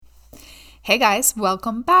Hey guys,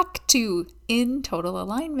 welcome back to In Total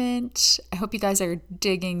Alignment. I hope you guys are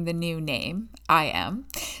digging the new name. I am.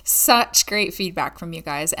 Such great feedback from you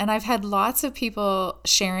guys. And I've had lots of people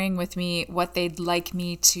sharing with me what they'd like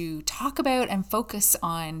me to talk about and focus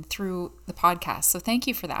on through the podcast. So thank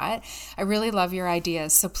you for that. I really love your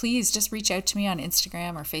ideas. So please just reach out to me on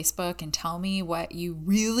Instagram or Facebook and tell me what you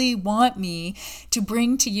really want me to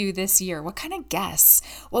bring to you this year. What kind of guests?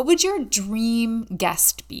 What would your dream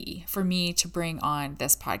guest be for me to bring on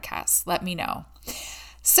this podcast? Let me know.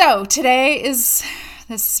 So this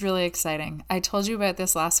is really exciting. I told you about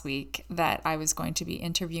this last week that I was going to be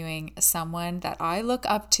interviewing someone that I look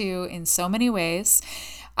up to in so many ways.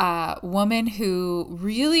 A woman who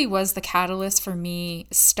really was the catalyst for me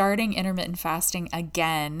starting intermittent fasting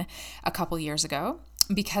again a couple years ago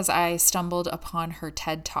because I stumbled upon her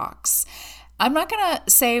TED Talks. I'm not going to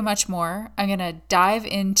say much more. I'm going to dive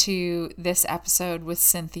into this episode with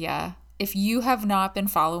Cynthia. If you have not been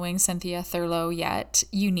following Cynthia Thurlow yet,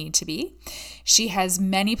 you need to be. She has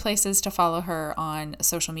many places to follow her on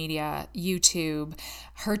social media, YouTube.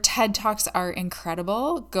 Her TED Talks are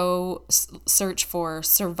incredible. Go search for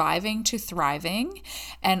Surviving to Thriving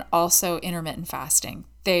and also Intermittent Fasting.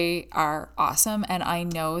 They are awesome, and I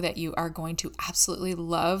know that you are going to absolutely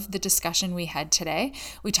love the discussion we had today.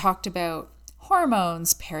 We talked about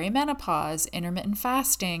hormones, perimenopause, intermittent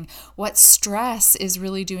fasting, what stress is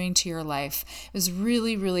really doing to your life. It was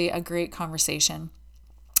really, really a great conversation.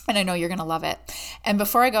 And I know you're going to love it. And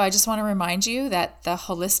before I go, I just want to remind you that the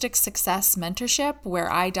Holistic Success Mentorship, where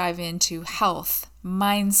I dive into health,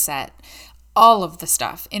 mindset, all of the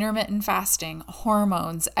stuff, intermittent fasting,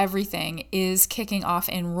 hormones, everything is kicking off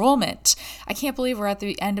enrollment. I can't believe we're at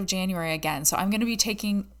the end of January again. So I'm going to be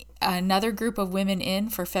taking another group of women in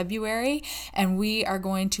for February, and we are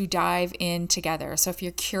going to dive in together. So if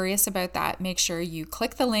you're curious about that, make sure you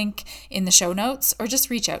click the link in the show notes or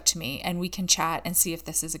just reach out to me and we can chat and see if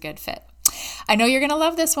this is a good fit. I know you're going to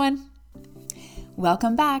love this one.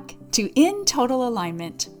 Welcome back to In Total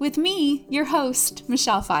Alignment with me, your host,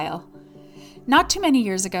 Michelle File. Not too many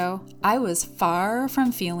years ago, I was far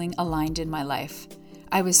from feeling aligned in my life.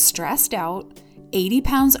 I was stressed out, 80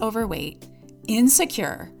 pounds overweight,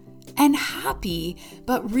 insecure, and happy,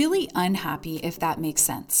 but really unhappy, if that makes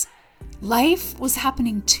sense. Life was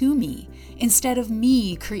happening to me instead of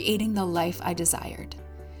me creating the life I desired.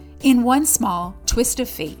 In one small twist of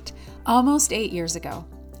fate, almost 8 years ago,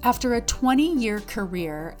 after a 20-year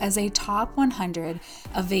career as a top 100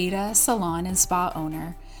 Aveda salon and spa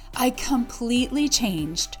owner, I completely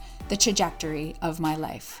changed the trajectory of my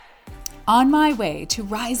life. On my way to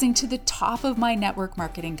rising to the top of my network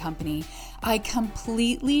marketing company, I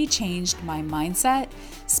completely changed my mindset,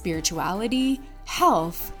 spirituality,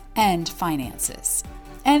 health, and finances.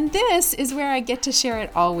 And this is where I get to share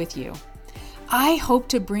it all with you. I hope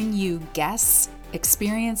to bring you guests,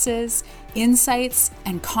 experiences, insights,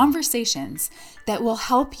 and conversations that will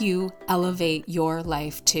help you elevate your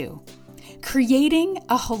life too. Creating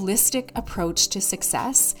a holistic approach to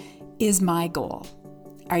success is my goal.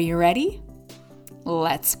 Are you ready?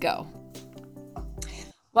 Let's go.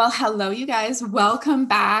 Well, hello, you guys. Welcome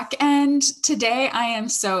back. And today I am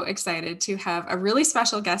so excited to have a really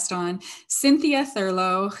special guest on, Cynthia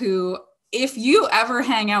Thurlow, who, if you ever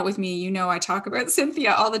hang out with me, you know I talk about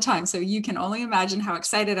Cynthia all the time. So you can only imagine how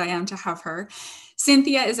excited I am to have her.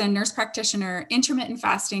 Cynthia is a nurse practitioner, intermittent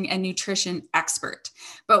fasting, and nutrition expert.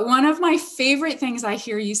 But one of my favorite things I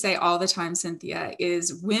hear you say all the time, Cynthia,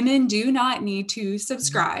 is women do not need to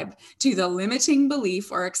subscribe to the limiting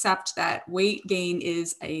belief or accept that weight gain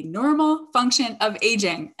is a normal function of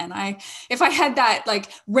aging. And if I had that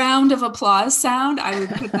like round of applause sound, I would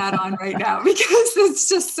put that on right now because it's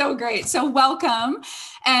just so great. So welcome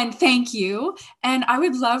and thank you. And I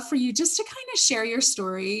would love for you just to kind of share your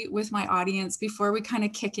story with my audience before we kind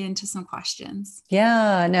of kick into some questions.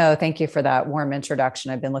 Yeah, no, thank you for that warm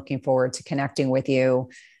introduction. I've been looking forward to connecting with you.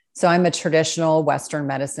 So I'm a traditional Western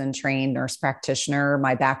medicine trained nurse practitioner.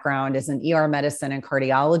 My background is in ER medicine and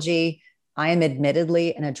cardiology. I am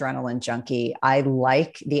admittedly an adrenaline junkie. I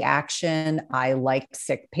like the action. I like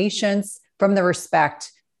sick patients. From the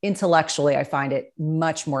respect, intellectually, I find it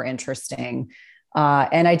much more interesting.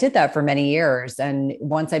 And I did that for many years. And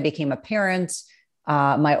once I became a parent,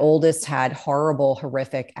 my oldest had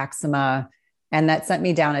horrific eczema. And that sent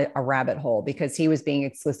me down a rabbit hole because he was being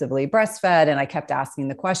exclusively breastfed. And I kept asking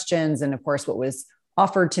the questions. And of course, what was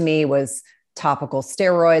offered to me was topical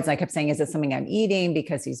steroids. And I kept saying, is it something I'm eating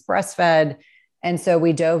because he's breastfed? And so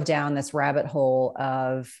we dove down this rabbit hole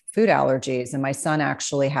of food allergies. And my son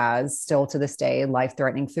actually has, still to this day,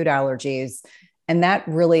 life-threatening food allergies. And that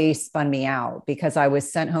really spun me out because I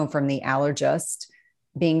was sent home from the allergist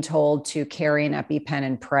being told to carry an EpiPen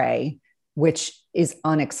and pray, which is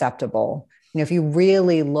unacceptable. If you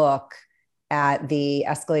really look at the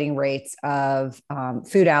escalating rates of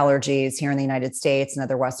food allergies here in the United States and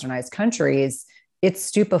other westernized countries, it's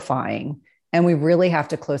stupefying. And we really have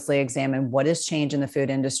to closely examine what has changed in the food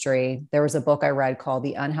industry. There was a book I read called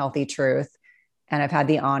The Unhealthy Truth, and I've had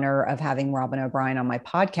the honor of having Robin O'Brien on my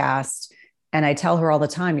podcast. And I tell her all the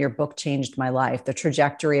time, your book changed my life, the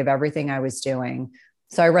trajectory of everything I was doing.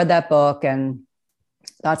 So I read that book and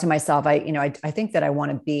thought to myself, I think that I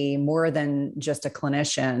want to be more than just a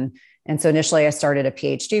clinician. And so initially I started a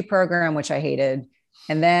PhD program, which I hated.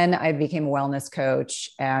 And then I became a wellness coach,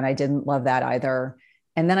 and I didn't love that either.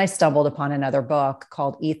 And then I stumbled upon another book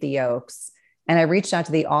called Eat the Yolks. And I reached out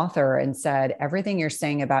to the author and said, everything you're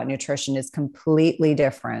saying about nutrition is completely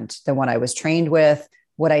different than what I was trained with,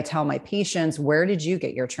 what I tell my patients. Where did you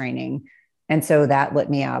get your training? And so that lit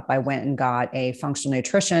me up. I went and got a functional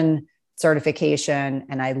nutrition certification,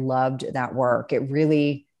 and I loved that work. It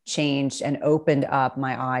really changed and opened up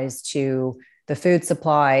my eyes to the food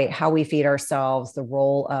supply, how we feed ourselves, the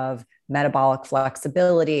role of metabolic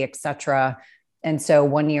flexibility, et cetera. And so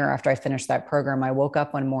 1 year after I finished that program, I woke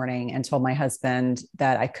up one morning and told my husband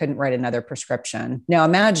that I couldn't write another prescription. Now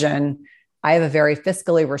imagine, I have a very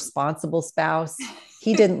fiscally responsible spouse.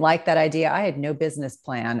 He didn't like that idea. I had no business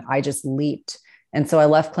plan. I just leaped. And so I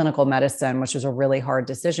left clinical medicine, which was a really hard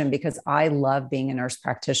decision because I love being a nurse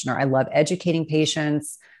practitioner. I love educating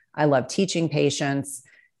patients. I love teaching patients.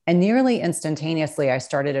 And nearly instantaneously, I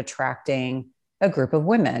started attracting a group of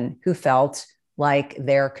women who felt like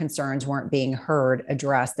their concerns weren't being heard,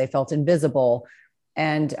 addressed. They felt invisible.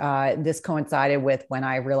 And this coincided with when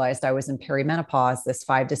I realized I was in perimenopause, this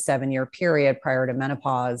 5 to 7 year period prior to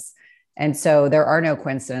menopause. And so there are no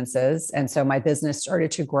coincidences. And so my business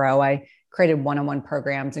started to grow. I created one-on-one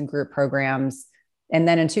programs and group programs. And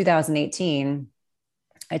then in 2018,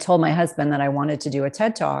 I told my husband that I wanted to do a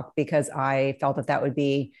TED Talk because I felt that that would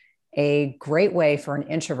be a great way for an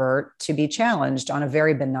introvert to be challenged on a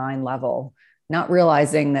very benign level, not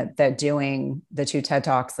realizing that doing the 2 TED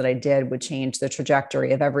Talks that I did would change the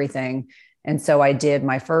trajectory of everything. And so I did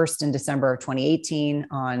my first in December of 2018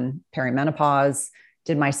 on perimenopause,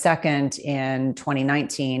 did my second in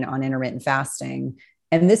 2019 on intermittent fasting.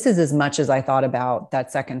 And this is as much as I thought about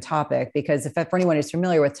that second topic, because if for anyone who's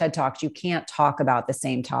familiar with TED Talks, you can't talk about the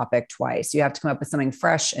same topic twice. You have to come up with something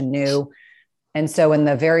fresh and new. And so in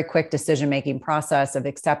the very quick decision-making process of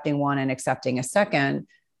accepting one and accepting a second,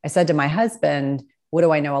 I said to my husband, what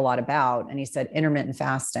do I know a lot about? And he said, intermittent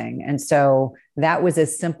fasting. And so that was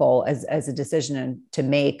as simple as a decision to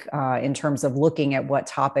make in terms of looking at what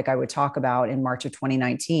topic I would talk about in March of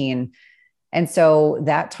 2019. And so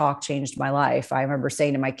that talk changed my life. I remember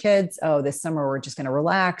saying to my kids, oh, this summer we're just going to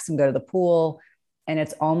relax and go to the pool. And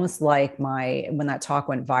it's almost like when that talk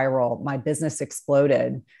went viral, my business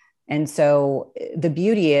exploded. And so the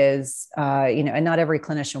beauty is, and not every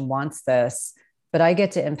clinician wants this, but I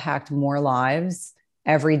get to impact more lives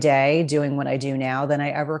every day doing what I do now than I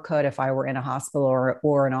ever could if I were in a hospital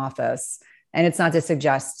or an office. And it's not to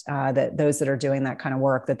suggest that those that are doing that kind of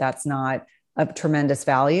work, that's not of tremendous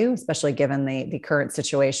value, especially given the current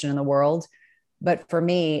situation in the world. But for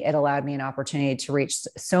me, it allowed me an opportunity to reach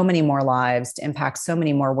so many more lives, to impact so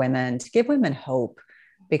many more women, to give women hope.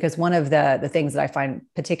 Because one of the things that I find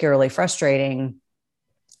particularly frustrating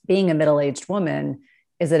being a middle-aged woman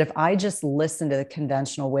is that if I just listened to the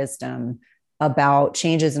conventional wisdom about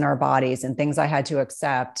changes in our bodies and things I had to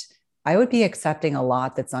accept, I would be accepting a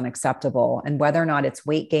lot that's unacceptable. And whether or not it's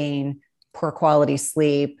weight gain, poor quality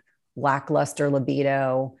sleep, lackluster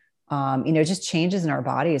libido, just changes in our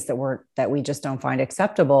bodies that we just don't find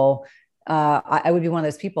acceptable. I would be one of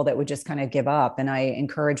those people that would just kind of give up. And I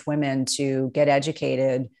encourage women to get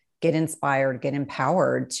educated, get inspired, get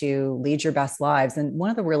empowered to lead your best lives. And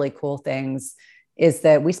one of the really cool things is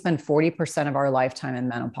that we spend 40% of our lifetime in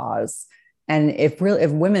menopause. And if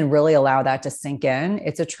women really allow that to sink in,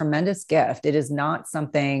 it's a tremendous gift. It is not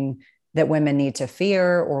something that women need to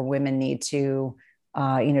fear or women need to,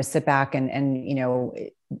 sit back and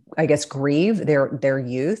I guess grieve their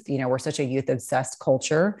youth. We're such a youth obsessed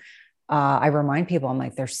culture. I remind people, I'm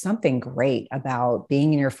like, there's something great about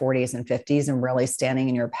being in your 40s and 50s and really standing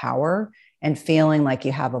in your power and feeling like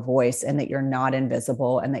you have a voice and that you're not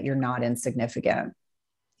invisible and that you're not insignificant.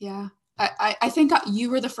 Yeah. I think you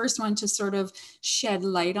were the first one to sort of shed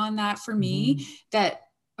light on that for me, that,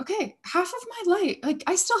 okay, half of my life, like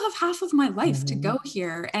I still have half of my life to go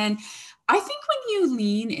here. And I think when you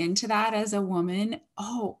lean into that as a woman,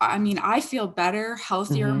 oh, I mean, I feel better,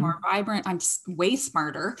 healthier, more Mm-hmm. vibrant. I'm way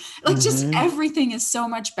smarter. Like just Mm-hmm. everything is so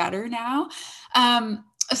much better now.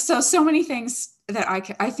 So many things that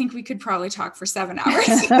I think we could probably talk for 7 hours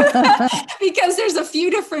because there's a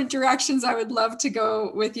few different directions I would love to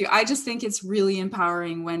go with you. I just think it's really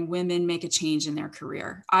empowering when women make a change in their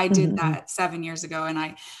career. I did Mm-hmm. that 7 years ago, and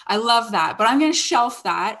I love that, but I'm going to shelf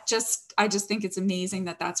that. I just think it's amazing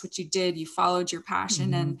that that's what you did. You followed your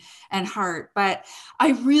passion Mm-hmm. and heart. But I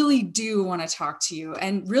really do want to talk to you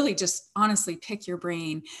and really just honestly pick your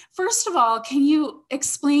brain. First of all, can you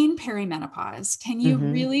explain perimenopause? Can you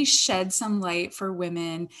Mm-hmm. really shed some light for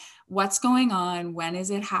women? What's going on? When is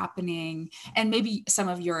it happening? And maybe some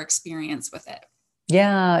of your experience with it.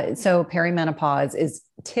 Yeah. So perimenopause is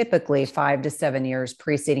typically 5 to 7 years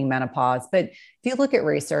preceding menopause. But if you look at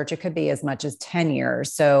research, it could be as much as 10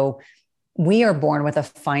 years. So we are born with a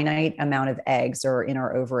finite amount of eggs or in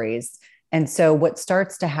our ovaries. And so what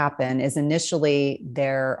starts to happen is initially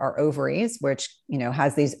there are ovaries, which,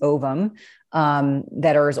 has these ovum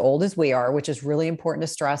that are as old as we are, which is really important to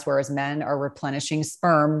stress, whereas men are replenishing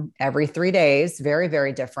sperm every 3 days, very,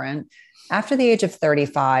 very different. After the age of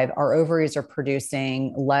 35, our ovaries are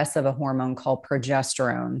producing less of a hormone called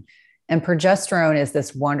progesterone. And progesterone is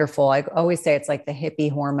this wonderful, I always say it's like the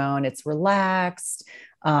hippie hormone. It's relaxed.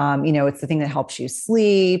 It's the thing that helps you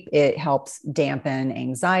sleep. It helps dampen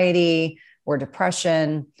anxiety or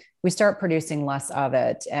depression. We start producing less of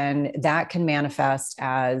it. And that can manifest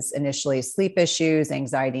as initially sleep issues,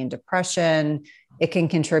 anxiety, and depression. It can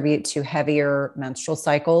contribute to heavier menstrual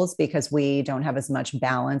cycles because we don't have as much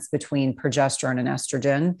balance between progesterone and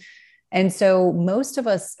estrogen. And so most of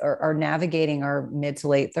us are navigating our mid to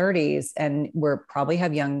late 30s, and we're probably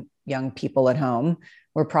have young people at home.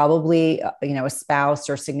 We're probably, a spouse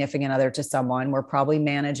or significant other to someone. We're probably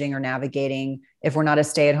managing or navigating. If we're not a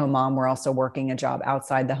stay-at-home mom, we're also working a job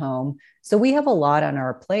outside the home. So we have a lot on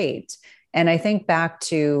our plate. And I think back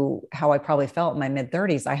to how I probably felt in my mid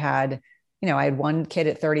 30s. I had one kid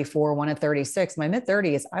at 34, one at 36. My mid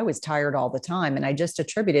 30s, I was tired all the time. And I just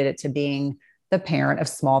attributed it to being the parent of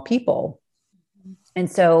small people.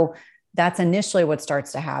 And so that's initially what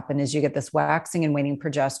starts to happen is you get this waxing and waning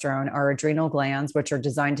progesterone. Our adrenal glands, which are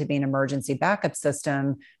designed to be an emergency backup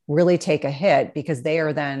system, really take a hit because they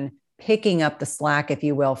are then picking up the slack, if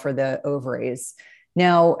you will, for the ovaries.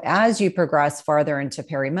 Now, as you progress farther into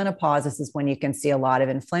perimenopause, this is when you can see a lot of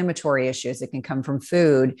inflammatory issues. It can come from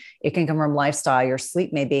food. It can come from lifestyle. Your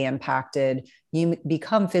sleep may be impacted. You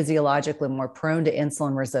become physiologically more prone to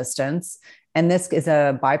insulin resistance. And this is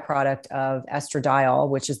a byproduct of estradiol,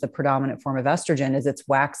 which is the predominant form of estrogen, is it's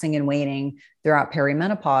waxing and waning throughout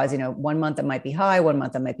perimenopause. 1 month it might be high, 1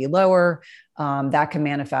 month it might be lower. That can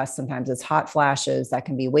manifest sometimes as hot flashes. That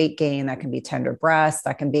can be weight gain. That can be tender breasts.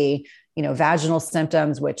 That can be, vaginal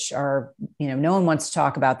symptoms, which are, no one wants to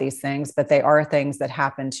talk about these things, but they are things that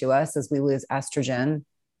happen to us as we lose estrogen.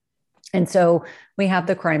 And so we have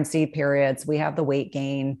the crime seed periods. We have the weight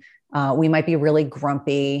gain. We might be really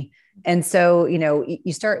grumpy. And so,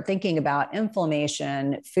 you start thinking about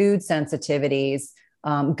inflammation, food sensitivities,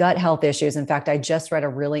 gut health issues. In fact, I just read a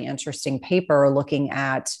really interesting paper looking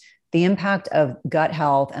at the impact of gut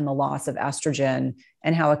health and the loss of estrogen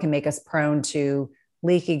and how it can make us prone to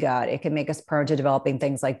leaky gut. It can make us prone to developing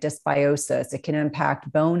things like dysbiosis. It can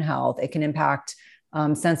impact bone health. It can impact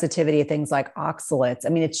sensitivity to things like oxalates. I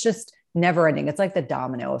mean, it's just never ending. It's like the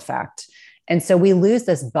domino effect. And so we lose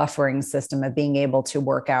this buffering system of being able to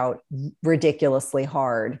work out ridiculously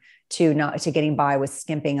hard, to getting by with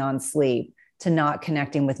skimping on sleep, to not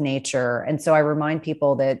connecting with nature. And so I remind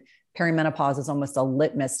people that perimenopause is almost a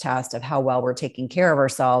litmus test of how well we're taking care of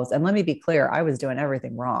ourselves. And let me be clear, I was doing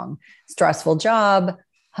everything wrong. Stressful job,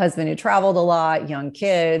 husband who traveled a lot, young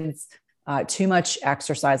kids, too much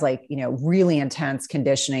exercise, like, really intense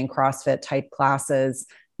conditioning, CrossFit type classes,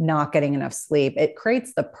 not getting enough sleep. It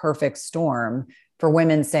creates the perfect storm for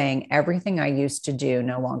women saying everything I used to do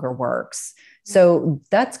no longer works. So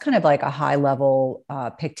that's kind of like a high level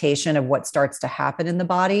pictation of what starts to happen in the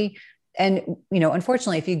body. And,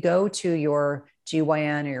 unfortunately, if you go to your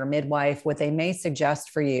GYN or your midwife, what they may suggest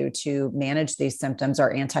for you to manage these symptoms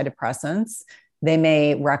are antidepressants. They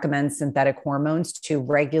may recommend synthetic hormones to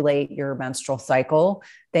regulate your menstrual cycle.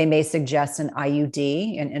 They may suggest an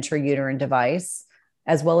IUD, an intrauterine device,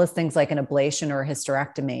 as well as things like an ablation or a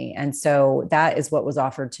hysterectomy. And so that is what was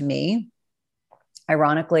offered to me.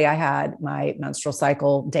 Ironically, I had my menstrual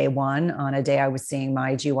cycle day one on a day I was seeing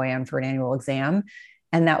my GYN for an annual exam.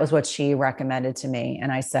 And that was what she recommended to me.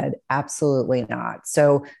 And I said, absolutely not.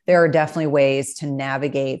 So there are definitely ways to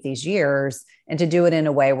navigate these years and to do it in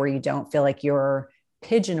a way where you don't feel like you're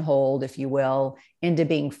pigeonholed, if you will, into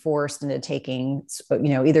being forced into taking,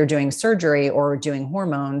 either doing surgery or doing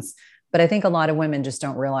hormones. But I think a lot of women just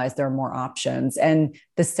don't realize there are more options. And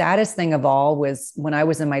the saddest thing of all was when I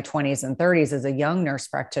was in my 20s and 30s as a young nurse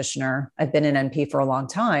practitioner, I've been in NP for a long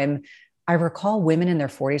time. I recall women in their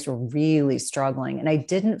 40s were really struggling, and I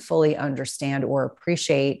didn't fully understand or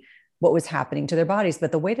appreciate what was happening to their bodies.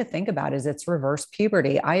 But the way to think about it is it's reverse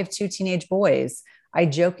puberty. I have two teenage boys. I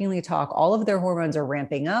jokingly talk, all of their hormones are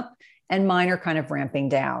ramping up and mine are kind of ramping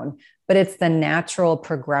down, but it's the natural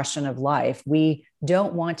progression of life. We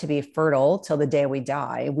don't want to be fertile till the day we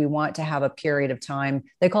die. We want to have a period of time.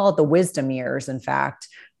 They call it the wisdom years, in fact,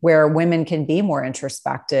 where women can be more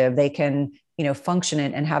introspective. They can, function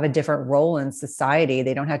and have a different role in society.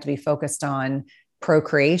 They don't have to be focused on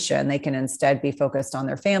procreation. They can instead be focused on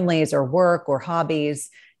their families or work or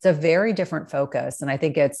hobbies. It's a very different focus. And I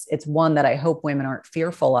think it's one that I hope women aren't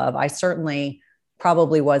fearful of. I certainly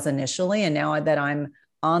probably was initially. And now that I'm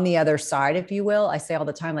on the other side, if you will, I say all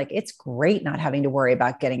the time, like, it's great not having to worry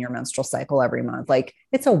about getting your menstrual cycle every month. Like,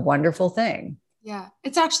 it's a wonderful thing. Yeah.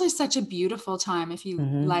 It's actually such a beautiful time if you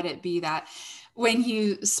let it be that. When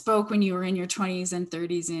you spoke, when you were in your 20s and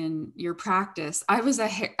 30s in your practice, I was a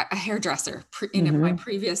hairdresser in my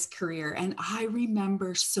previous career. And I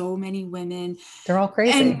remember so many women. They're all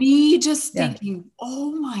crazy. And me just thinking,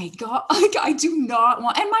 oh my God, like I do not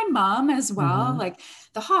want, and my mom as well, like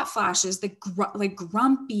the hot flashes, like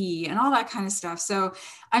grumpy and all that kind of stuff. So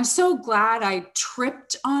I'm so glad I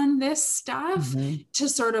tripped on this stuff to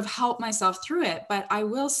sort of help myself through it. But I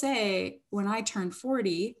will say, when I turned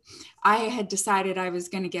 40, I had decided I was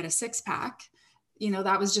going to get a 6-pack.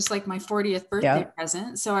 That was just like my 40th birthday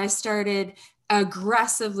present. So I started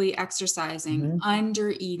aggressively exercising,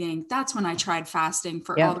 under eating. That's when I tried fasting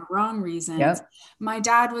for all the wrong reasons. My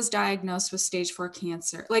dad was diagnosed with stage 4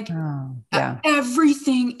 cancer, like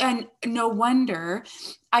everything. And no wonder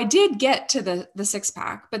I did get to the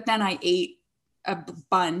 6-pack, but then I ate a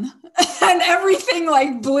bun and everything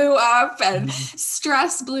like blew up and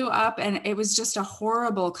stress blew up. And it was just a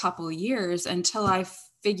horrible couple of years until I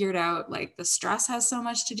figured out like the stress has so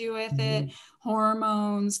much to do with it,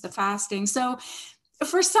 hormones, the fasting. So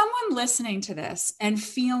for someone listening to this and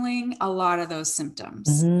feeling a lot of those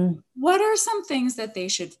symptoms, what are some things that they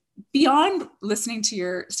should, beyond listening to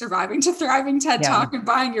your Surviving to Thriving TED Talk and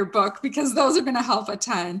buying your book, because those are going to help a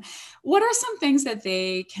ton, what are some things that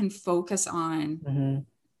they can focus on?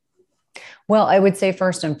 Well, I would say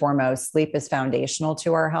first and foremost, sleep is foundational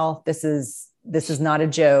to our health. This is not a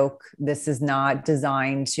joke. This is not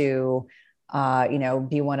designed to,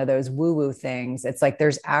 be one of those woo-woo things. It's like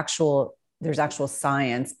there's actual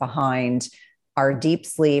science behind our deep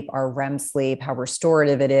sleep, our REM sleep, how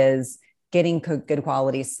restorative it is, getting good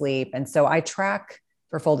quality sleep. And so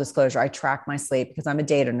for full disclosure, I track my sleep because I'm a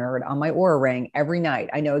data nerd on my Oura Ring every night.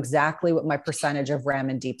 I know exactly what my percentage of REM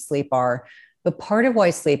and deep sleep are. But part of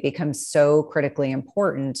why sleep becomes so critically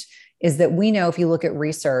important is that we know, if you look at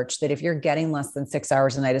research, that if you're getting less than 6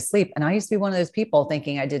 hours a night of sleep, and I used to be one of those people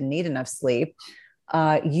thinking I didn't need enough sleep,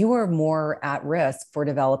 you are more at risk for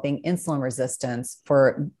developing insulin resistance,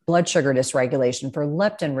 for blood sugar dysregulation, for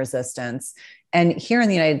leptin resistance. And here in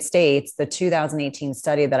the United States, the 2018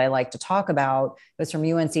 study that I like to talk about was from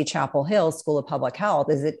UNC Chapel Hill School of Public Health,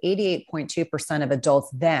 is that 88.2% of adults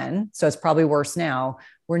then, so it's probably worse now,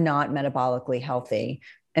 were not metabolically healthy.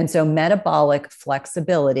 And so metabolic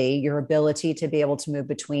flexibility, your ability to be able to move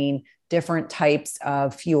between different types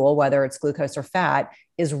of fuel, whether it's glucose or fat,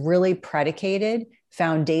 is really predicated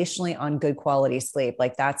foundationally on good quality sleep.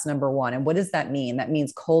 Like, that's number one. And what does that mean? That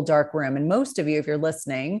means cold, dark room. And most of you, if you're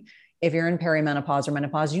listening, if you're in perimenopause or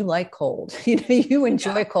menopause, you like cold. You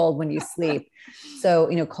enjoy cold when you sleep. So,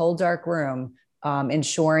 cold, dark room,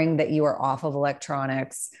 ensuring that you are off of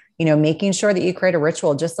electronics, making sure that you create a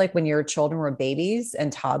ritual, just like when your children were babies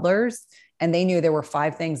and toddlers, and they knew there were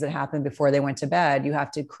 5 things that happened before they went to bed. You have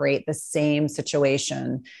to create the same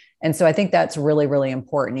situation. And so I think that's really, really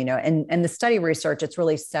important, and the study research, it's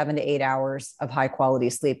really 7 to 8 hours of high quality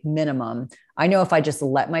sleep minimum. I know if I just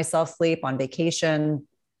let myself sleep on vacation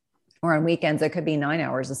or on weekends, it could be 9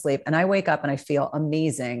 hours of sleep, and I wake up and I feel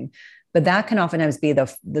amazing. But that can oftentimes be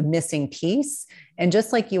the missing piece. And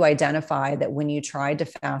just like you identify that when you tried to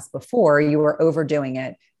fast before, you were overdoing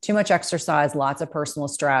it, too much exercise, lots of personal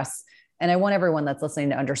stress. And I want everyone that's listening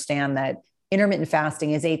to understand that intermittent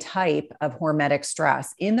fasting is a type of hormetic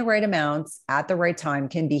stress. In the right amounts at the right time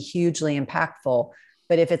can be hugely impactful.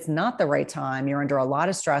 But if it's not the right time, you're under a lot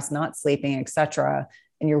of stress, not sleeping, et cetera,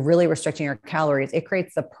 and you're really restricting your calories, it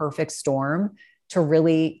creates the perfect storm to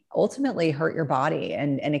really ultimately hurt your body.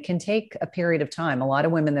 And it can take a period of time. A lot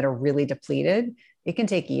of women that are really depleted, it can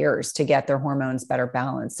take years to get their hormones better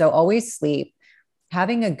balanced. So always sleep,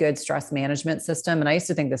 having a good stress management system. And I used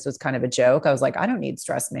to think this was kind of a joke. I was like, I don't need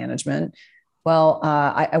stress management. Well,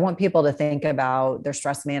 I want people to think about their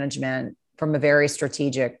stress management from a very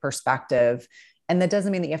strategic perspective. And that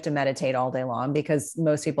doesn't mean that you have to meditate all day long, because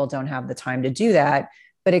most people don't have the time to do that.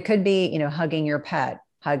 But it could be, hugging your pet,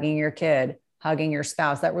 hugging your kid, hugging your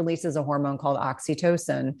spouse. That releases a hormone called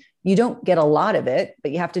oxytocin. You don't get a lot of it,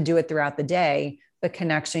 but you have to do it throughout the day. The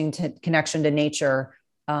connection to nature,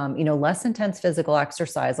 less intense physical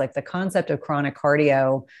exercise, like the concept of chronic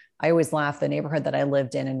cardio. I always laugh. The neighborhood that I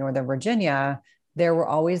lived in Northern Virginia, there were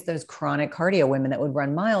always those chronic cardio women that would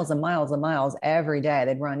run miles and miles and miles every day.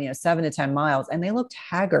 They'd run, 7 to 10 miles, and they looked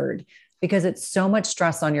haggard because it's so much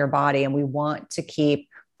stress on your body. And we want to keep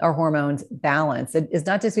our hormones balanced. It is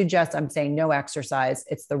not to suggest I'm saying no exercise.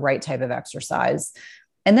 It's the right type of exercise.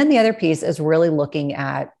 And then the other piece is really looking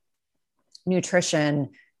at nutrition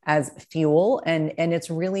as fuel. And it's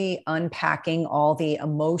really unpacking all the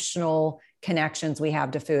emotional connections we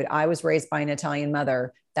have to food. I was raised by an Italian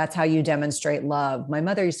mother. That's how you demonstrate love. My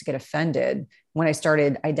mother used to get offended when I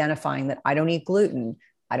started identifying that I don't eat gluten,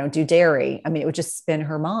 I don't do dairy. I mean, it would just spin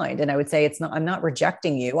her mind. And I would say, I'm not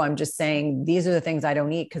rejecting you. I'm just saying these are the things I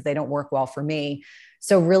don't eat because they don't work well for me.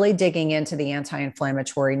 So really digging into the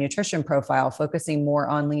anti-inflammatory nutrition profile, focusing more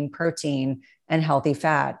on lean protein and healthy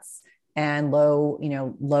fats and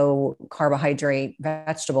low carbohydrate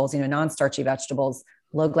vegetables, non-starchy vegetables,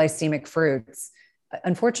 low glycemic fruits.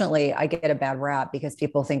 Unfortunately, I get a bad rap because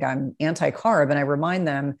people think I'm anti-carb, and I remind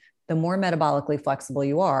them the more metabolically flexible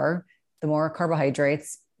you are, the more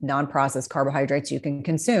carbohydrates, non-processed carbohydrates you can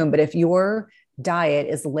consume. But if your diet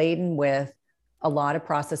is laden with a lot of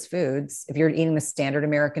processed foods, if you're eating the standard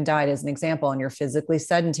American diet as an example, and you're physically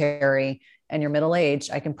sedentary and you're middle-aged,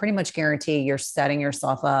 I can pretty much guarantee you're setting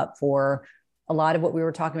yourself up for a lot of what we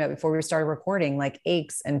were talking about before we started recording, like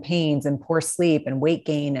aches and pains and poor sleep and weight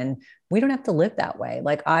gain. And we don't have to live that way.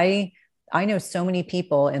 Like I know so many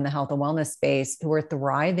people in the health and wellness space who are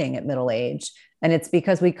thriving at middle age. And it's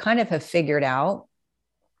because we kind of have figured out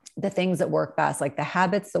the things that work best, like the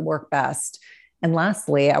habits that work best. And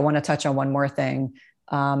lastly, I want to touch on one more thing.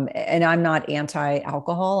 And I'm not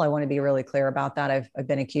anti-alcohol. I want to be really clear about that. I've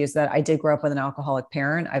been accused that I did grow up with an alcoholic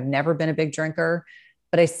parent. I've never been a big drinker,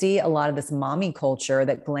 but I see a lot of this mommy culture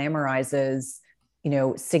that glamorizes,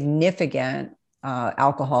 significant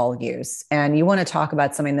alcohol use. And you want to talk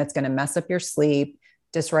about something that's going to mess up your sleep,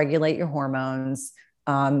 dysregulate your hormones,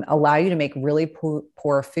 allow you to make really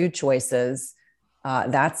poor food choices.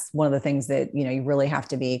 That's one of the things that, you really have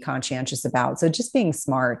to be conscientious about. So just being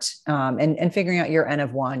smart, and figuring out your N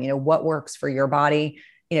of one, what works for your body.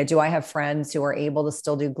 Do I have friends who are able to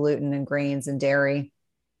still do gluten and grains and dairy?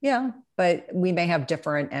 Yeah, but we may have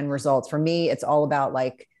different end results. For me, it's all about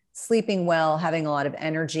like sleeping well, having a lot of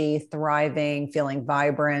energy, thriving, feeling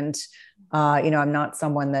vibrant. I'm not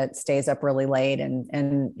someone that stays up really late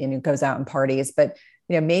and goes out and parties, but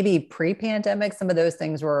maybe pre-pandemic, some of those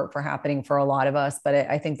things were happening for a lot of us. But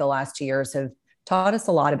I think the last 2 years have taught us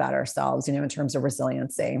a lot about ourselves, in terms of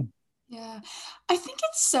resiliency. Yeah, I think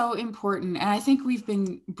it's so important. And I think we've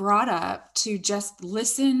been brought up to just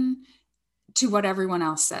listen to what everyone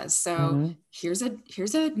else says. So Mm-hmm.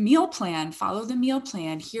 here's a meal plan, follow the meal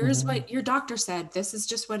plan. Here's Mm-hmm. what your doctor said. This is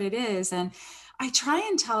just what it is. And I try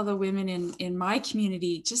and tell the women in my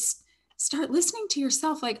community, just start listening to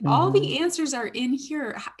yourself. Like all Mm-hmm. the answers are in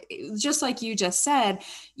here. Just like you just said,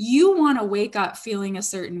 you want to wake up feeling a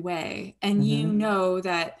certain way. And you Mm-hmm. know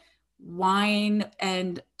that wine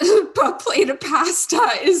and a plate of pasta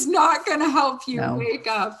is not going to help you No, wake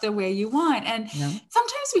up the way you want. And no.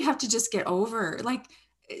 sometimes we have to just get over, like,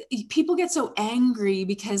 people get so angry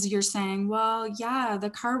because you're saying, well, yeah, the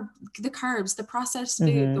carbs, the processed food,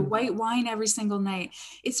 the Mm-hmm. white wine every single night,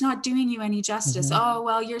 it's not doing you any justice. Mm-hmm. Oh,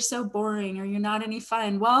 well, you're so boring, or you're not any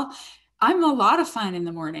fun. Well, I'm a lot of fun in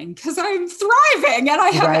the morning because I'm thriving and I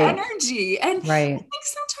have Right. energy. And I Right. think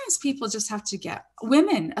sometimes people just have to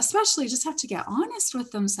women especially just have to get honest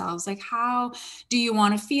with themselves. Like, how do you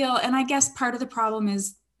want to feel? And I guess part of the problem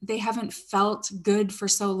is they haven't felt good for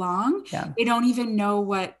so long. Yeah. They don't even know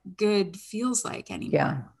what good feels like anymore.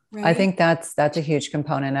 Yeah. I Right. think that's a huge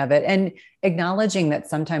component of it. And acknowledging that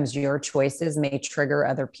sometimes your choices may trigger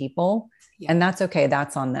other people, Yeah. and that's okay.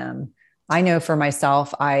 That's on them. I know for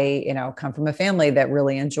myself, I, come from a family that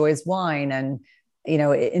really enjoys wine, and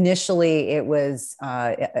Initially it was,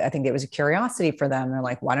 I think it was a curiosity for them. They're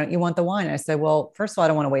like, why don't you want the wine? And I said, well, first of all, I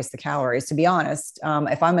don't want to waste the calories, to be honest.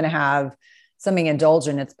 If I'm going to have something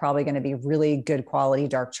indulgent, it's probably going to be really good quality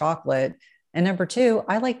dark chocolate. And number two,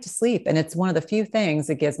 I like to sleep. And it's one of the few things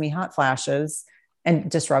that gives me hot flashes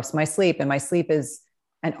and disrupts my sleep. And my sleep is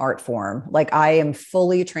an art form. Like, I am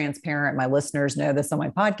fully transparent. My listeners know this on my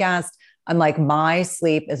podcast. I'm like, my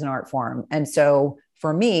sleep is an art form. And so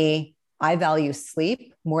for me, I value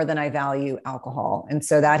sleep more than I value alcohol. And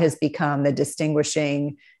so that has become the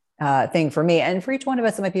distinguishing thing for me. And for each one of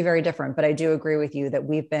us, it might be very different. But I do agree with you that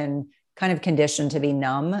we've been kind of conditioned to be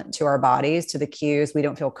numb to our bodies, to the cues. We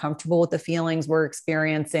don't feel comfortable with the feelings we're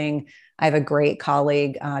experiencing. I have a great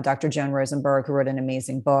colleague, Dr. Joan Rosenberg, who wrote an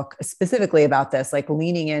amazing book specifically about this, like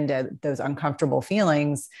leaning into those uncomfortable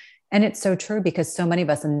feelings. And it's so true, because so many of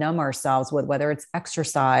us numb ourselves with, whether it's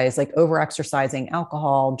exercise, like over exercising,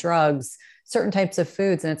 alcohol, drugs, certain types of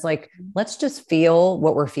foods. And it's like, let's just feel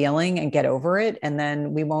what we're feeling and get over it. And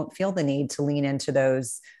then we won't feel the need to lean into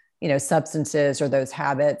those, substances or those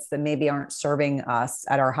habits that maybe aren't serving us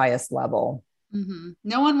at our highest level. Mm-hmm.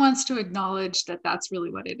 No one wants to acknowledge that that's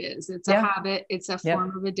really what it is. It's a habit. It's a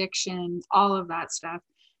form of addiction, all of that stuff.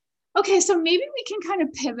 Okay, so maybe we can kind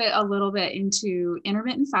of pivot a little bit into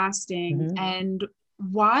intermittent fasting and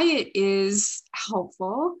why it is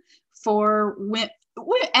helpful for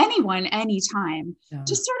anyone, anytime.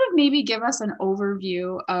 Just sort of maybe give us an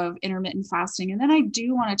overview of intermittent fasting. And then I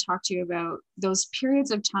do want to talk to you about those periods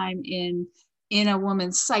of time in a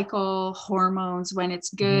woman's cycle, hormones, when it's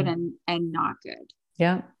good and not good.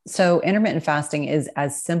 Yeah. So intermittent fasting is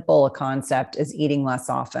as simple a concept as eating less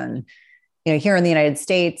often. Here in the United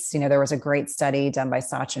States, there was a great study done by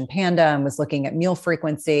Sachin Panda and was looking at meal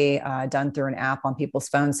frequency done through an app on people's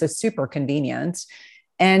phones. So super convenient.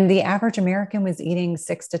 And the average American was eating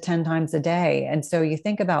 6 to 10 times a day. And so you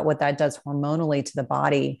think about what that does hormonally to the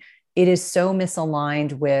body. It is so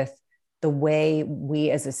misaligned with the way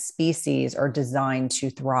we as a species are designed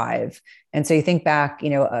to thrive. And so you think back,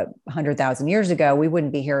 100,000 years ago, we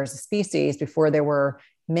wouldn't be here as a species before there were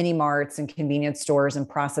mini marts and convenience stores and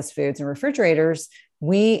processed foods and refrigerators.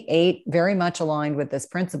 We ate very much aligned with this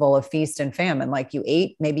principle of feast and famine. Like, you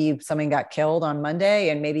ate, maybe something got killed on Monday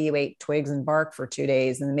and maybe you ate twigs and bark for 2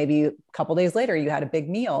 days. And maybe a couple of days later, you had a big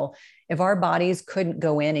meal. If our bodies couldn't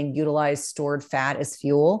go in and utilize stored fat as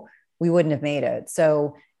fuel, we wouldn't have made it.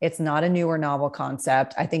 So it's not a new or novel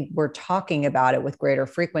concept. I think we're talking about it with greater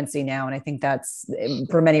frequency now. And I think that's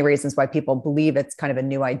for many reasons why people believe it's kind of a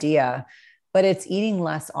new idea. But it's eating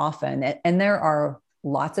less often. And there are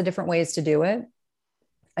lots of different ways to do it.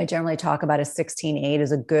 I generally talk about a 16-8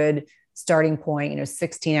 as a good starting point,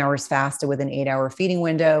 16 hours fasted with an 8-hour feeding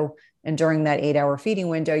window. And during that 8-hour feeding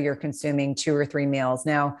window, you're consuming 2 or 3 meals.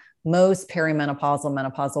 Now, most perimenopausal,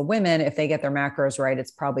 menopausal women, if they get their macros right,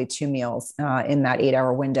 it's probably 2 meals in that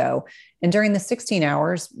 8-hour window. And during the 16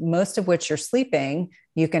 hours, most of which you're sleeping,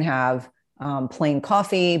 you can have plain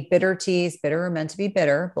coffee, bitter teas. Bitter are meant to be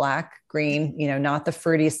bitter, black, green, not the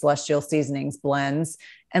fruity celestial seasonings, blends,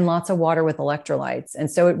 and lots of water with electrolytes. And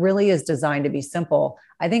so it really is designed to be simple.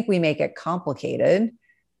 I think we make it complicated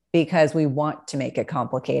because we want to make it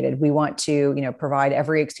complicated. We want to, provide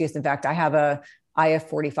every excuse. In fact, I have a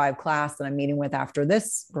IF45 class that I'm meeting with after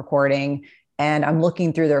this recording, and I'm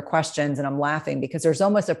looking through their questions and I'm laughing because there's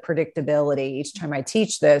almost a predictability each time I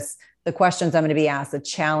teach this. The questions I'm going to be asked, the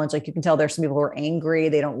challenge, like you can tell there's some people who are angry.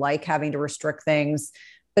 They don't like having to restrict things,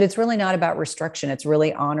 but it's really not about restriction. It's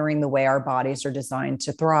really honoring the way our bodies are designed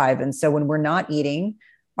to thrive. And so when we're not eating,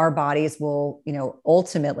 our bodies will,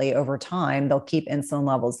 ultimately over time, they'll keep insulin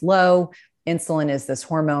levels low. Insulin is this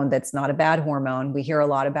hormone that's not a bad hormone. We hear a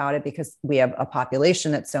lot about it because we have a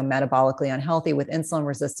population that's so metabolically unhealthy with insulin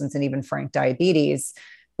resistance and even frank diabetes.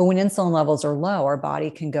 But when insulin levels are low, our body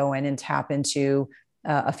can go in and tap into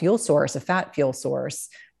a fuel source, a fat fuel source.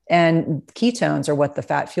 And ketones are what the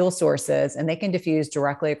fat fuel source is, and they can diffuse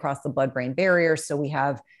directly across the blood-brain barrier. So we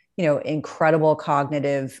have, incredible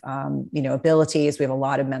cognitive, abilities. We have a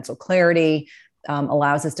lot of mental clarity,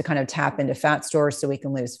 allows us to kind of tap into fat stores so we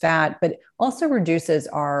can lose fat, but also reduces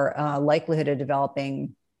our likelihood of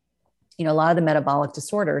developing, a lot of the metabolic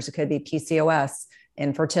disorders. It could be PCOS,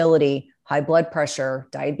 infertility, high blood pressure,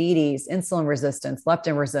 diabetes, insulin resistance,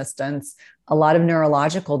 leptin resistance, a lot of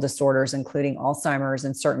neurological disorders, including Alzheimer's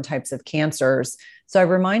and certain types of cancers. So I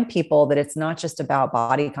remind people that it's not just about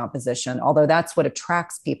body composition, although that's what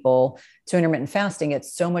attracts people to intermittent fasting.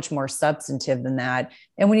 It's so much more substantive than that.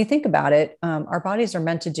 And when you think about it, our bodies are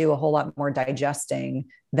meant to do a whole lot more digesting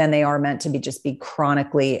than they are meant to be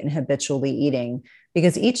chronically and habitually eating.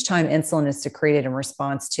 because each time insulin is secreted in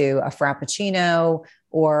response to a frappuccino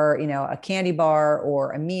or, a candy bar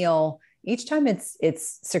or a meal, each time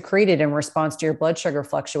it's secreted in response to your blood sugar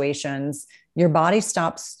fluctuations, your body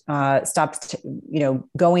stops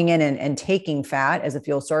going in and taking fat as a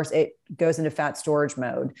fuel source. It goes into fat storage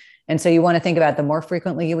mode. And so you want to think about the more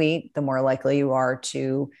frequently you eat, the more likely you are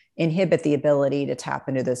to inhibit the ability to tap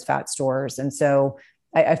into those fat stores. And so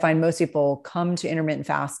I find most people come to intermittent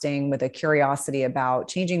fasting with a curiosity about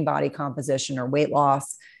changing body composition or weight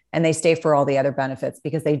loss, and they stay for all the other benefits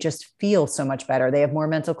because they just feel so much better. They have more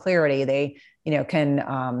mental clarity. They,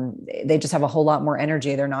 they just have a whole lot more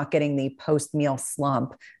energy. They're not getting the post-meal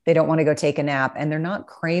slump. They don't want to go take a nap, and they're not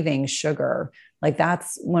craving sugar. Like,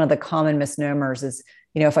 that's one of the common misnomers is,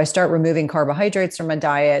 if I start removing carbohydrates from a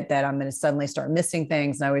diet, that I'm going to suddenly start missing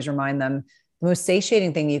things. And I always remind them the most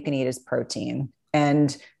satiating thing you can eat is protein.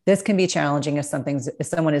 And this can be challenging if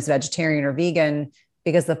someone is vegetarian or vegan,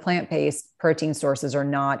 because the plant-based protein sources are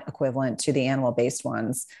not equivalent to the animal-based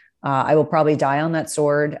ones. I will probably die on that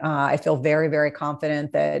sword. I feel very, very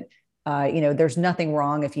confident that, there's nothing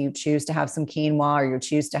wrong if you choose to have some quinoa or you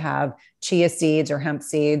choose to have chia seeds or hemp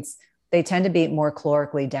seeds. They tend to be more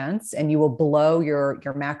calorically dense, and you will blow your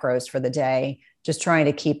macros for the day just trying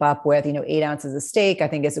to keep up with, 8 ounces of steak, I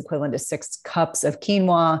think is equivalent to 6 cups of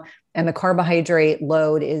quinoa. And the carbohydrate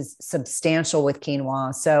load is substantial with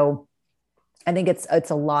quinoa. So I think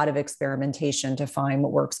it's a lot of experimentation to find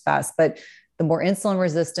what works best. But the more insulin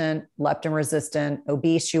resistant, leptin resistant,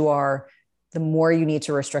 obese you are, the more you need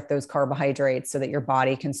to restrict those carbohydrates so that your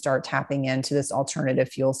body can start tapping into this alternative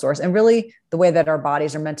fuel source. And really the way that our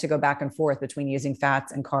bodies are meant to go back and forth between using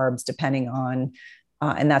fats and carbs, depending on,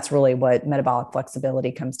 and that's really what metabolic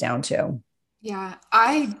flexibility comes down to. Yeah,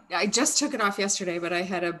 I just took it off yesterday, but I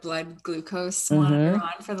had a blood glucose monitor Mm-hmm.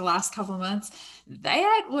 on for the last couple of months.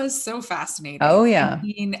 That was so Oh fascinating. I yeah.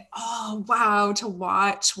 mean, oh wow, to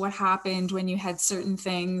watch what happened when you had certain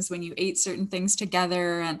things, when you ate certain things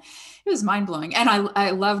together, and it was mind blowing. And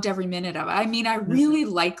I loved every minute of it. I mean, I really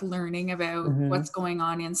like learning about Mm-hmm. what's going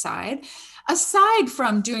on inside. Aside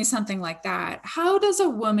from doing something like that, how does a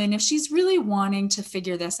woman, if she's really wanting to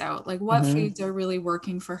figure this out, like what Mm-hmm. foods are really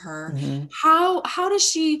working for her, Mm-hmm. how does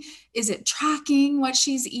she, is it tracking what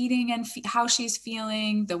she's eating and how she's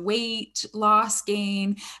feeling, the weight loss,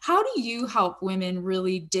 gain? How do you help women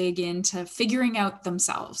really dig into figuring out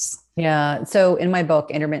themselves? Yeah. So in my book,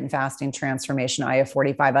 Intermittent Fasting Transformation,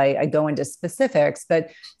 IF45, I go into specifics, but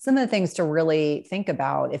some of the things to really think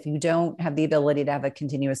about if you don't have the ability to have a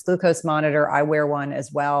continuous glucose monitor, I wear one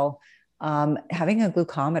as well. Having a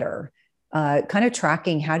glucometer, kind of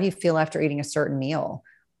tracking how do you feel after eating a certain meal.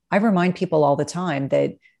 I remind people all the time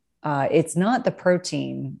that it's not the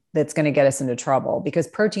protein that's going to get us into trouble, because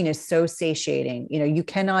protein is so satiating. You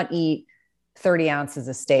cannot eat 30 ounces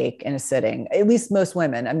of steak in a sitting, at least most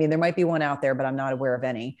women. I mean, there might be one out there, but I'm not aware of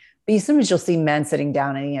any. But sometimes you'll see men sitting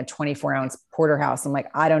down and eating a 24-ounce porterhouse. I'm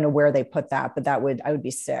like, I don't know where they put that, but I would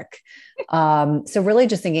be sick. So really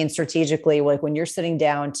just thinking strategically, like when you're sitting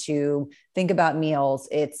down to think about meals,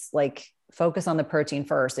 it's like focus on the protein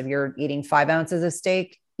first. If you're eating 5 ounces of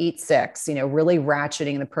steak, eat 6, really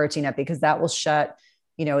ratcheting the protein up, because that will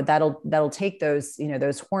that'll take those,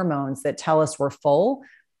 those hormones that tell us we're full,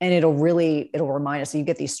 and it'll remind us. So you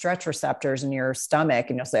get these stretch receptors in your stomach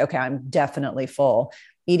and you'll say, okay, I'm definitely full.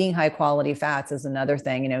 Eating high quality fats is another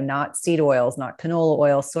thing, not seed oils, not canola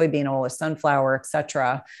oil, soybean oil, or sunflower, et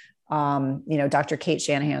cetera. Dr. Kate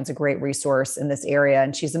Shanahan's a great resource in this area,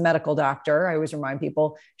 and she's a medical doctor. I always remind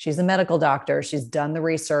people she's a medical doctor. She's done the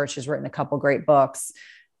research. She's written a couple great books.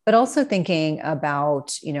 But also thinking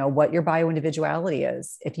about, what your bioindividuality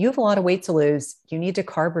is. If you have a lot of weight to lose, you need to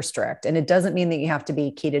carb restrict. And it doesn't mean that you have to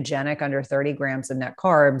be ketogenic under 30 grams of net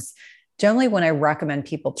carbs. Generally, when I recommend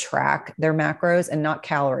people track their macros and not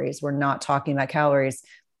calories, we're not talking about calories.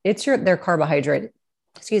 It's their carbohydrate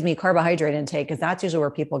intake, because that's usually where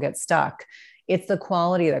people get stuck. It's the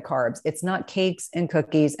quality of the carbs. It's not cakes and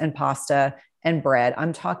cookies and pasta and bread.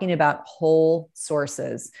 I'm talking about whole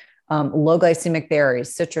sources. Low glycemic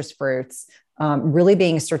berries, citrus fruits, really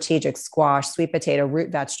being strategic. Squash, sweet potato,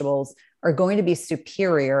 root vegetables are going to be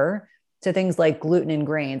superior to things like gluten and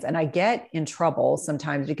grains. And I get in trouble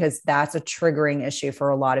sometimes because that's a triggering issue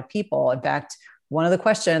for a lot of people. In fact, one of the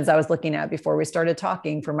questions I was looking at before we started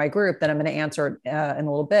talking for my group that I'm going to answer in a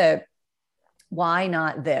little bit, why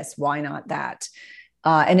not this? Why not that?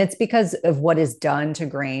 And it's because of what is done to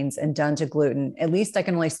grains and done to gluten. At least I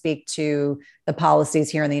can only speak to the policies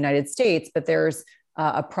here in the United States, but there's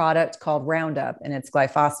a product called Roundup, and it's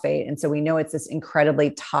glyphosate. And so we know it's this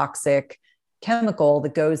incredibly toxic chemical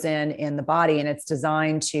that goes in the body, and it's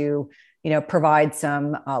designed to provide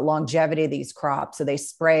some longevity to these crops. So they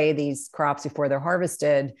spray these crops before they're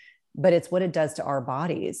harvested, but it's what it does to our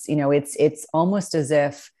bodies. It's almost as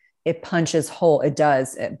if it punches hole. It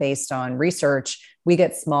does, based on research. We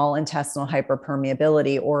get small intestinal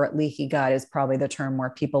hyperpermeability, or leaky gut is probably the term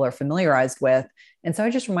more people are familiarized with. And so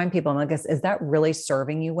I just remind people, I'm like, is that really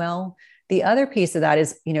serving you well? The other piece of that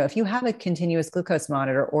is, if you have a continuous glucose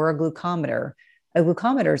monitor or a glucometer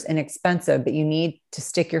is inexpensive, but you need to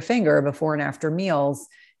stick your finger before and after meals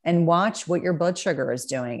and watch what your blood sugar is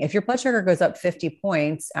doing. If your blood sugar goes up 50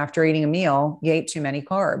 points after eating a meal, you ate too many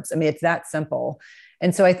carbs. I mean, it's that simple.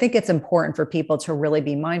 And so I think it's important for people to really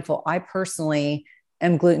be mindful. I personally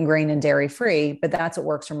am gluten, grain, and dairy free, but that's what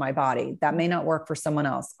works for my body. That may not work for someone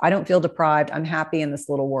else. I don't feel deprived. I'm happy in this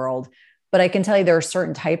little world, but I can tell you there are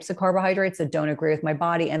certain types of carbohydrates that don't agree with my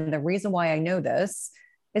body. And the reason why I know this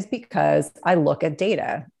is because I look at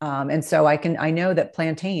data. And so I know that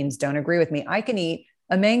plantains don't agree with me. I can eat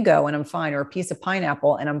a mango and I'm fine, or a piece of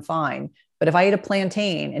pineapple and I'm fine. But if I eat a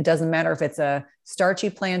plantain, it doesn't matter if it's a starchy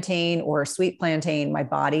plantain or a sweet plantain, my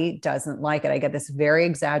body doesn't like it. I get this very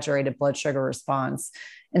exaggerated blood sugar response.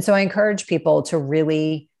 And so I encourage people to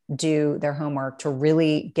really do their homework, to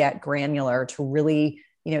really get granular, to really,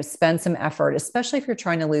 spend some effort, especially if you're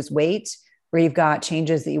trying to lose weight, where you've got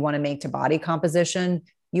changes that you want to make to body composition.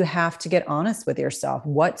 You have to get honest with yourself.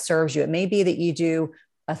 What serves you? It may be that you do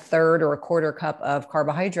a third or a quarter cup of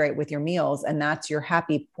carbohydrate with your meals, and that's your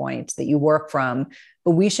happy point that you work from.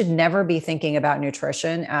 But we should never be thinking about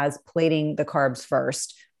nutrition as plating the carbs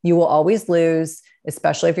first. You will always lose,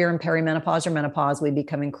 especially if you're in perimenopause or menopause. We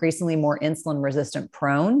become increasingly more insulin resistant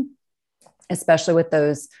prone, especially with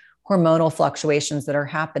those hormonal fluctuations that are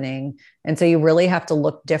happening. And so you really have to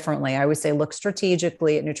look differently. I would say look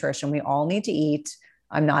strategically at nutrition. We all need to eat.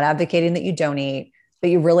 I'm not advocating that you don't eat,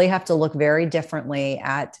 but you really have to look very differently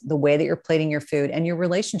at the way that you're plating your food and your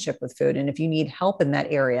relationship with food. And if you need help in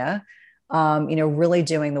that area, really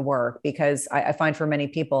doing the work, because I find for many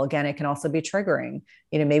people, again, it can also be triggering.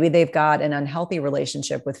 Maybe they've got an unhealthy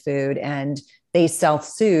relationship with food and they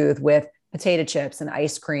self-soothe with potato chips and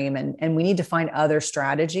ice cream. And we need to find other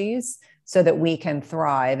strategies so that we can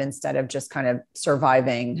thrive instead of just kind of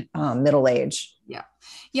surviving middle age. Yeah.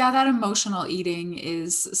 Yeah. That emotional eating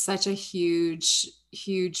is such a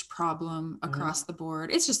huge problem across the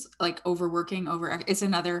board. It's just like overworking, it's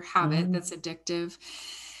another habit that's addictive.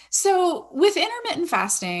 So with intermittent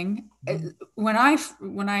fasting, when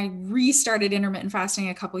I restarted intermittent fasting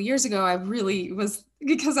a couple of years ago, I really was,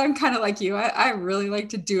 because I'm kind of like you, I really like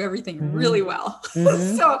to do everything really well.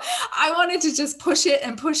 So I wanted to just push it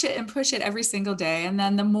and push it and push it every single day. And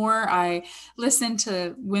then the more I listened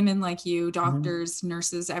to women like you, doctors,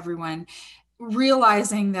 nurses, everyone,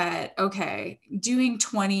 realizing that, okay, doing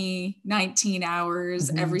 19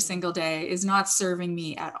 hours every single day is not serving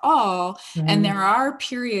me at all. And there are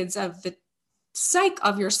periods of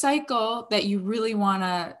your cycle that you really want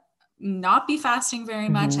to not be fasting very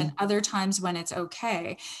much, and other times when it's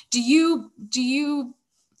okay. Do you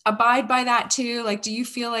abide by that too? Like, do you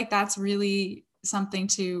feel like that's really something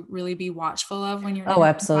to really be watchful of when you're? Oh,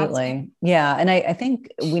 absolutely. Yeah. And I think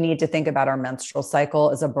we need to think about our menstrual cycle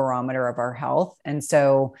as a barometer of our health. And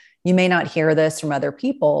so you may not hear this from other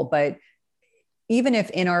people, but even if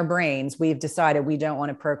in our brains, we've decided we don't want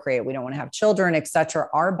to procreate, we don't want to have children, et cetera,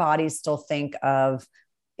 our bodies still think of,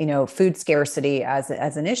 food scarcity as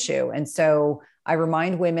an issue. And so I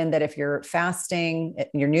remind women that if you're fasting,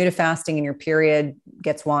 you're new to fasting and your period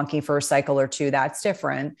gets wonky for a cycle or two, that's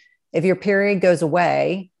different. If your period goes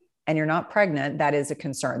away and you're not pregnant, that is a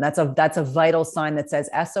concern. That's a vital sign that says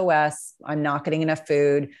SOS, I'm not getting enough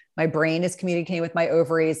food. My brain is communicating with my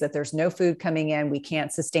ovaries that there's no food coming in. We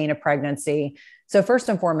can't sustain a pregnancy. So first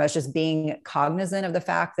and foremost, just being cognizant of the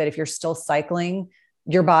fact that if you're still cycling,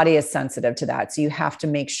 your body is sensitive to that. So you have to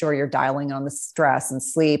make sure you're dialing on the stress and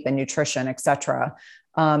sleep and nutrition, et cetera.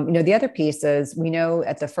 The other piece is, we know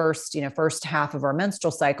at the first half of our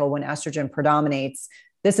menstrual cycle, when estrogen predominates,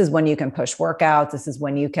 this is when you can push workouts. This is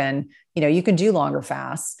when you can do longer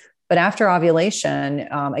fasts. But after ovulation,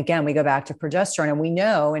 again, we go back to progesterone. And we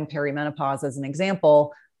know in perimenopause, as an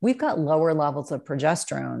example, we've got lower levels of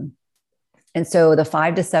progesterone. And so the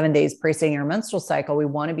 5 to 7 days preceding our menstrual cycle, we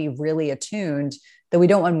want to be really attuned that we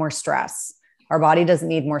don't want more stress. Our body doesn't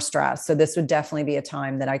need more stress. So this would definitely be a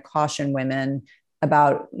time that I caution women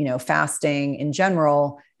about, fasting in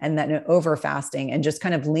general, and then over fasting, and just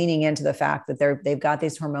kind of leaning into the fact that they've got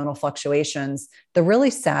these hormonal fluctuations. The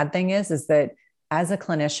really sad thing is that as a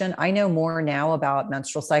clinician, I know more now about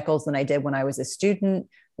menstrual cycles than I did when I was a student,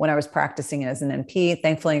 when I was practicing as an NP.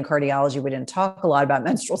 Thankfully, in cardiology, we didn't talk a lot about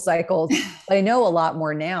menstrual cycles, but I know a lot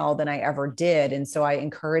more now than I ever did. And so I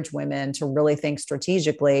encourage women to really think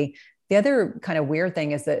strategically. The other kind of weird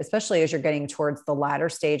thing is that, especially as you're getting towards the latter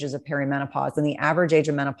stages of perimenopause, and the average age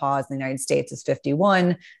of menopause in the United States is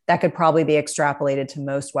 51, that could probably be extrapolated to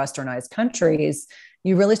most westernized countries.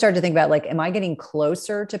 You really start to think about, like, am I getting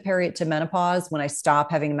closer to menopause when I stop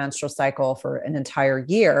having a menstrual cycle for an entire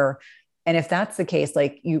year? And if that's the case,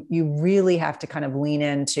 like, you really have to kind of lean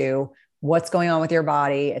into what's going on with your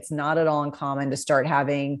body. It's not at all uncommon to start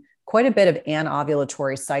having quite a bit of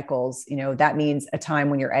anovulatory cycles. That means a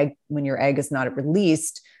time when your egg is not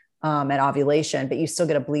released at ovulation, but you still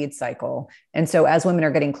get a bleed cycle. And so as women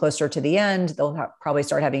are getting closer to the end, they'll probably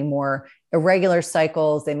start having more irregular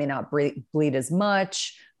cycles. They may not bleed as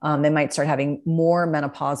much. They might start having more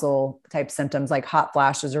menopausal type symptoms like hot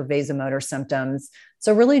flashes or vasomotor symptoms.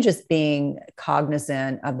 So really just being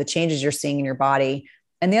cognizant of the changes you're seeing in your body.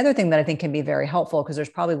 And the other thing that I think can be very helpful, because there's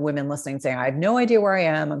probably women listening saying, I have no idea where I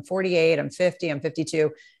am. I'm 48, I'm 50, I'm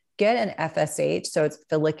 52. Get an FSH. So it's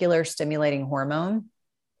follicular stimulating hormone.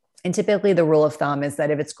 And typically the rule of thumb is that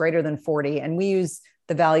if it's greater than 40, and we use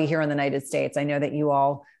the value here in the United States, I know that you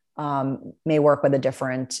all may work with a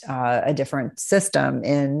different system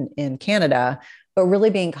in Canada, but really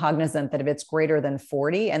being cognizant that if it's greater than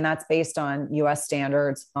 40, and that's based on US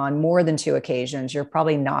standards on more than 2 occasions, you're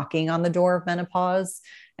probably knocking on the door of menopause.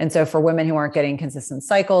 And so for women who aren't getting consistent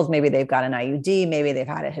cycles, maybe they've got an IUD, maybe they've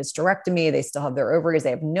had a hysterectomy, they still have their ovaries, they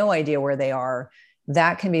have no idea where they are.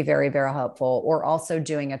 That can be very, very helpful. Or also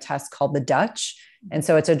doing a test called the Dutch. And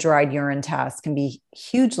so it's a dried urine test, can be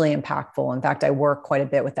hugely impactful. In fact, I work quite a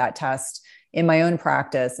bit with that test in my own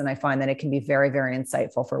practice, and I find that it can be very, very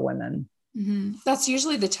insightful for women. Mm-hmm. That's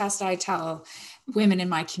usually the test I tell women in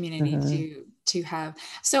my community to have.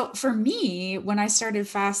 So for me, when I started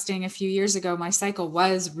fasting a few years ago, my cycle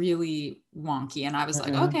was really wonky, and I was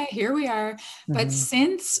like, okay, here we are. But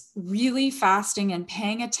since really fasting and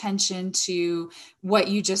paying attention to what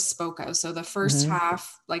you just spoke of, so the first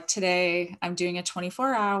half, like today, I'm doing a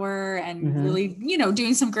 24-hour and really,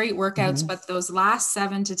 doing some great workouts, but those last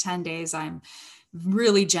 7 to 10 days, I'm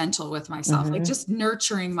really gentle with myself, like just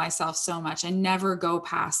nurturing myself so much, and never go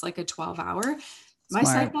past like a 12-hour.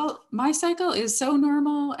 My cycle is so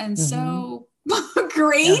normal and so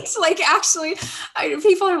great. Yeah. Like, actually,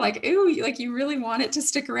 people are like, ooh, like, you really want it to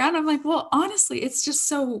stick around. I'm like, well, honestly, it's just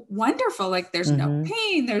so wonderful. Like, there's no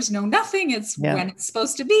pain, there's no nothing. It's when it's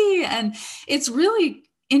supposed to be. And it's really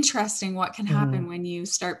interesting what can happen when you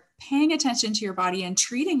start paying attention to your body and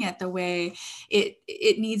treating it the way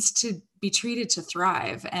it needs to be treated to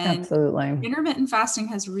thrive. And absolutely, intermittent fasting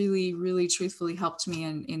has really, really truthfully helped me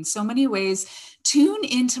in so many ways tune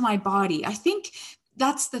into my body. I think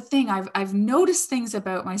that's the thing. I've noticed things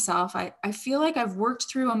about myself. I feel like I've worked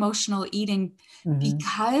through emotional eating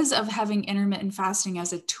because of having intermittent fasting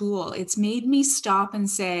as a tool. It's made me stop and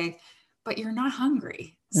say, but you're not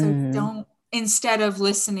hungry. So don't, instead of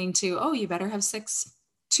listening to, oh, you better have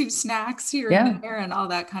 2 snacks here and there and all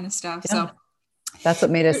that kind of stuff. So that's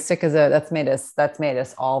what made us sick that's made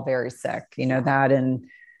us all very sick. That and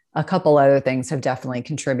a couple other things have definitely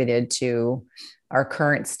contributed to our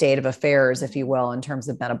current state of affairs, if you will, in terms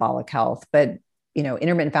of metabolic health. But,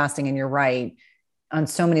 intermittent fasting, and you're right, on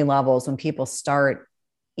so many levels, when people start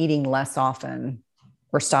eating less often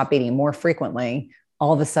or stop eating more frequently,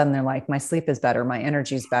 all of a sudden they're like, my sleep is better, my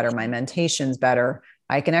energy is better, my mentation's better,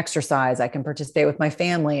 I can exercise, I can participate with my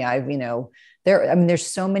family. There's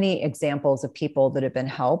so many examples of people that have been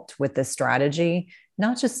helped with this strategy,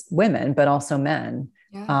 not just women, but also men.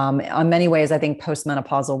 Yeah. On many ways, I think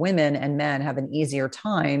postmenopausal women and men have an easier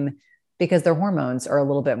time because their hormones are a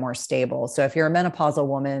little bit more stable. So if you're a menopausal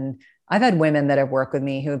woman, I've had women that have worked with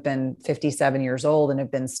me who have been 57 years old and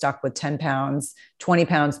have been stuck with 10 pounds, 20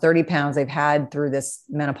 pounds, 30 pounds they've had through this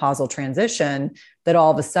menopausal transition, that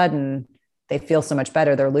all of a sudden they feel so much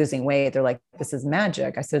better. They're losing weight. They're like, this is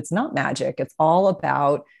magic. I said, it's not magic. It's all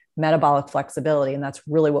about metabolic flexibility. And that's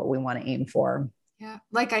really what we want to aim for. Yeah.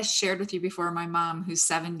 Like I shared with you before, my mom, who's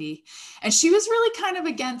 70, and she was really kind of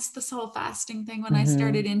against this whole fasting thing when I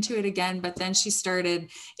started into it again. But then she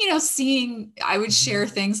started, seeing, I would share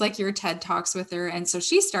things like your TED Talks with her. And so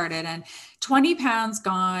she started, and 20 pounds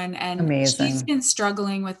gone. And she's been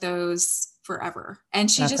struggling with those forever.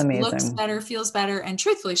 And she just looks better, feels better. And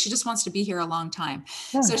truthfully, she just wants to be here a long time.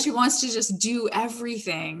 Yeah. So she wants to just do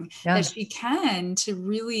everything that she can to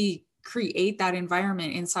really create that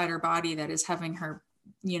environment inside her body that is having her,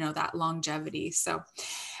 that longevity. So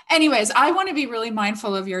Anyways, I want to be really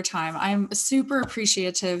mindful of your time. I'm super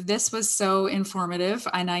appreciative. This was so informative,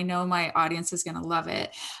 and I know my audience is going to love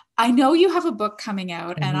it. I know you have a book coming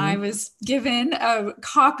out, and I Mhm. was given a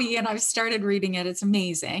copy and I've started reading it. It's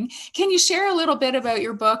amazing. Can you share a little bit about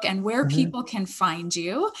your book and where Mhm. people can find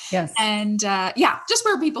you? Yes. And yeah, just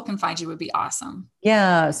where people can find you would be awesome.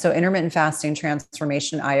 Yeah. So intermittent fasting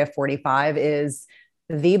transformation IF 45 is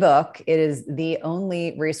the book. It is the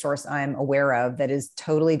only resource I'm aware of that is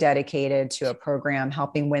totally dedicated to a program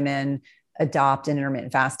helping women adopt an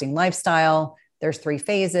intermittent fasting lifestyle. There's 3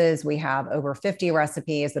 phases. We have over 50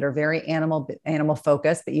 recipes that are very animal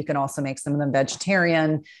focused, but you can also make some of them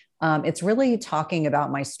vegetarian. It's really talking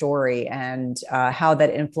about my story and how that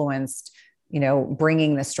influenced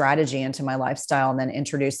bringing the strategy into my lifestyle and then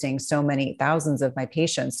introducing so many thousands of my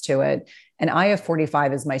patients to it. And IF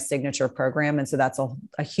 45 is my signature program. And so that's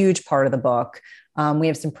a huge part of the book. We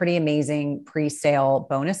have some pretty amazing pre sale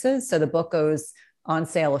bonuses. So the book goes on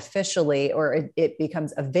sale officially, or it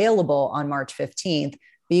becomes available on March 15th,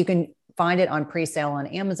 but you can find it on pre sale on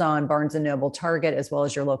Amazon, Barnes and Noble, Target, as well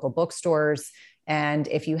as your local bookstores. And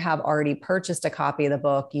if you have already purchased a copy of the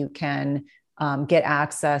book, you can get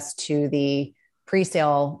access to the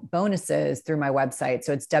pre-sale bonuses through my website.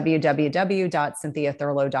 So it's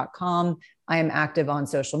www.cynthiathurlow.com. I am active on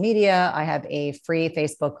social media. I have a free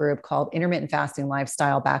Facebook group called Intermittent Fasting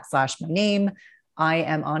Lifestyle / my name. I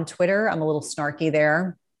am on Twitter. I'm a little snarky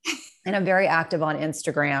there. And I'm very active on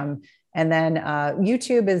Instagram. And then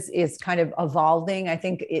YouTube is kind of evolving. I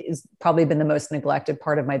think it has probably been the most neglected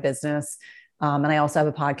part of my business. And I also have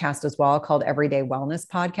a podcast as well called Everyday Wellness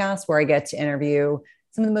Podcast, where I get to interview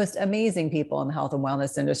some of the most amazing people in the health and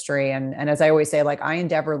wellness industry. And as I always say, like I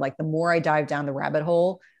endeavor, like the more I dive down the rabbit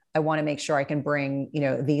hole, I want to make sure I can bring,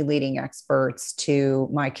 the leading experts to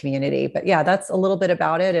my community. But yeah, that's a little bit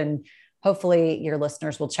about it. And hopefully your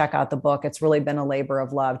listeners will check out the book. It's really been a labor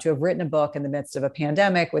of love. To have written a book in the midst of a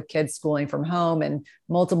pandemic with kids schooling from home and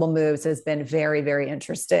multiple moves has been very, very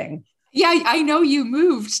interesting. Yeah, I know you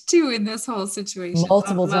moved too in this whole situation. Oh,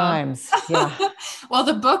 Multiple wow. times. Yeah. Well,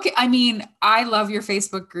 the book, I mean, I love your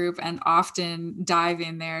Facebook group and often dive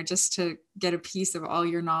in there just to get a piece of all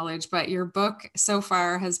your knowledge. But your book so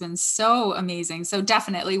far has been so amazing. So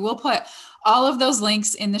definitely, we'll put all of those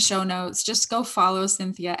links in the show notes. Just go follow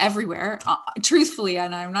Cynthia everywhere. Truthfully,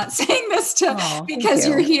 and I'm not saying this to Oh, thank because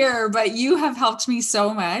you're you. here, but you have helped me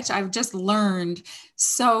so much. I've just learned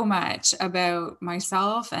so much about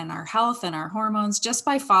myself and our health and our hormones just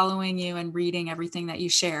by following you and reading everything that you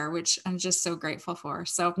share, which I'm just so grateful for.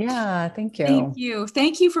 So Yeah, thank thank you. you.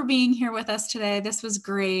 Thank you for being here with us today. This was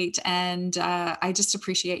great. And I just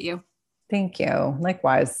appreciate you. Thank you.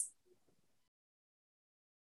 Likewise.